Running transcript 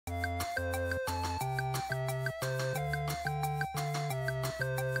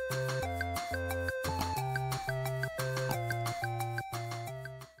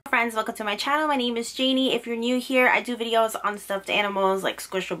friends, welcome to my channel. My name is Janie. If you're new here, I do videos on stuffed animals like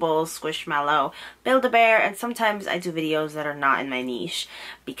Squishables, Squishmallow, Build-A-Bear, and sometimes I do videos that are not in my niche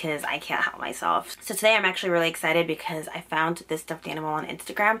because I can't help myself. So today I'm actually really excited because I found this stuffed animal on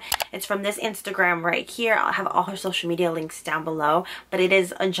Instagram. It's from this Instagram right here. I'll have all her social media links down below, but it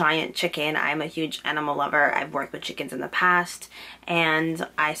is a giant chicken. I'm a huge animal lover. I've worked with chickens in the past and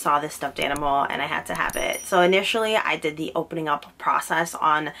I saw this stuffed animal and I had to have it. So initially I did the opening up process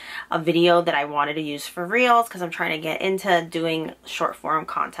on a video that I wanted to use for reels because I'm trying to get into doing short form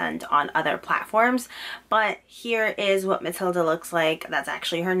content on other platforms. But here is what Matilda looks like. That's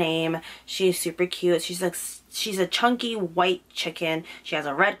actually her name. She's super cute. She's a chunky white chicken. She has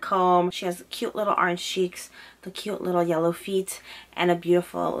a red comb. She has cute little orange cheeks, the cute little yellow feet, and a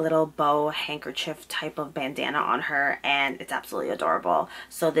beautiful little bow handkerchief type of bandana on her, and it's absolutely adorable.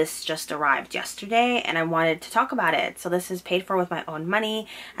 So this just arrived yesterday and I wanted to talk about it. So this is paid for with my own money.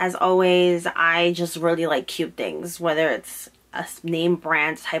 As always, I just really like cute things, whether it's a name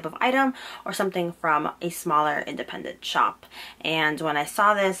brand type of item or something from a smaller independent shop. And when I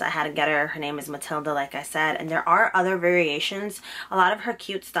saw this, I had to get her. Her name is Matilda, like I said, and there are other variations. A lot of her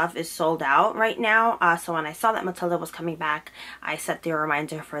cute stuff is sold out right now. So when I saw that Matilda was coming back, I set the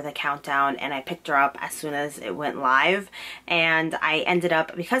reminder for the countdown and I picked her up as soon as it went live. And I ended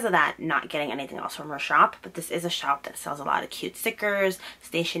up, because of that, not getting anything else from her shop. But this is a shop that sells a lot of cute stickers,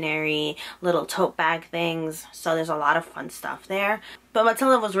 stationery, little tote bag things. So there's a lot of fun stuff there. But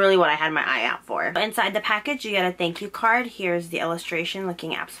Matilda was really what I had my eye out for. Inside the package, you get a thank you card. Here's the illustration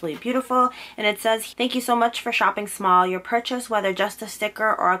looking absolutely beautiful. And it says, "Thank you so much for shopping small. Your purchase, whether just a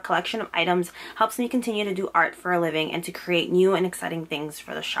sticker or a collection of items, helps me continue to do art for a living and to create new and exciting things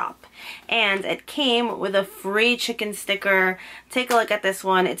for the shop." And it came with a free chicken sticker. Take a look at this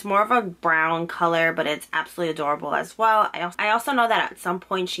one. It's more of a brown color, but it's absolutely adorable as well. I also know that at some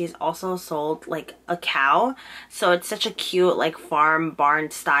point she's also sold like a cow. So it's such a cute like farm barn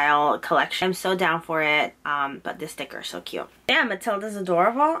style collection. I'm so down for it, but this sticker is so cute. Yeah, Matilda's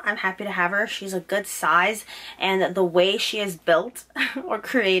adorable. I'm happy to have her. She's a good size, and the way she is built or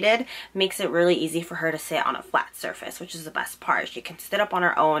created makes it really easy for her to sit on a flat surface, which is the best part. She can sit up on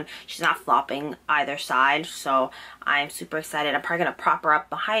her own. She's not flopping either side, so I'm super excited. I'm probably gonna prop her up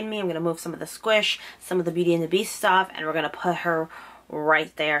behind me. I'm gonna move some of the squish, some of the Beauty and the Beast stuff, and we're gonna put her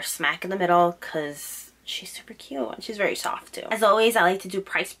right there smack in the middle because she's super cute and she's very soft too. As always, I like to do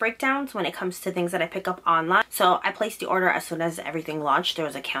price breakdowns when it comes to things that I pick up online. So I placed the order as soon as everything launched. There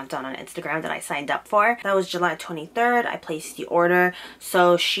was a countdown on Instagram that I signed up for. That was July 23rd. I placed the order.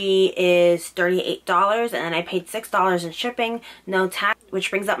 So she is $38 and then I paid $6 in shipping, no tax,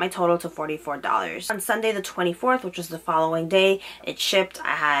 which brings up my total to $44. On Sunday the 24th, which was the following day, it shipped.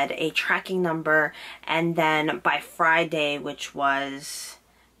 I had a tracking number, and then by Friday, which was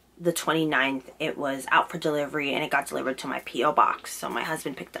the 29th, it was out for delivery and it got delivered to my P.O. box. So my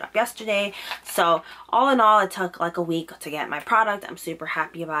husband picked it up yesterday. So all in all, it took like a week to get my product. I'm super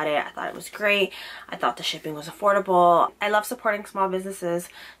happy about it. I thought it was great. I thought the shipping was affordable. I love supporting small businesses,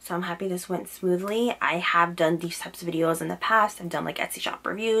 so I'm happy this went smoothly. I have done these types of videos in the past. I've done like Etsy shop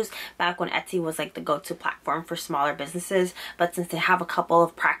reviews back when Etsy was like the go-to platform for smaller businesses. But since they have a couple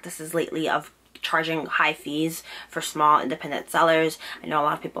of practices lately of charging high fees for small independent sellers, I know a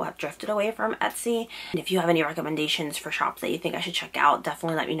lot of people have drifted away from Etsy. And if you have any recommendations for shops that you think I should check out,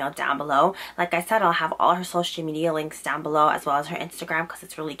 definitely let me know down below. Like I said, I'll have all her social media links down below as well as her Instagram because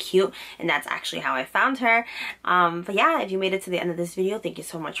it's really cute and that's actually how I found her. But yeah, if you made it to the end of this video, thank you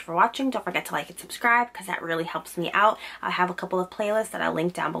so much for watching. Don't forget to like and subscribe because that really helps me out. I have a couple of playlists that I'll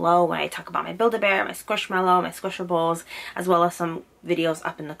link down below when I talk about my Build-A-Bear, my Squishmallow, my Squishables, as well as some videos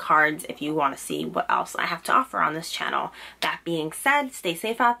up in the cards if you want to see what else I have to offer on this channel. That being said, stay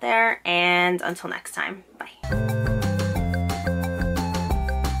safe out there, and until next time, bye.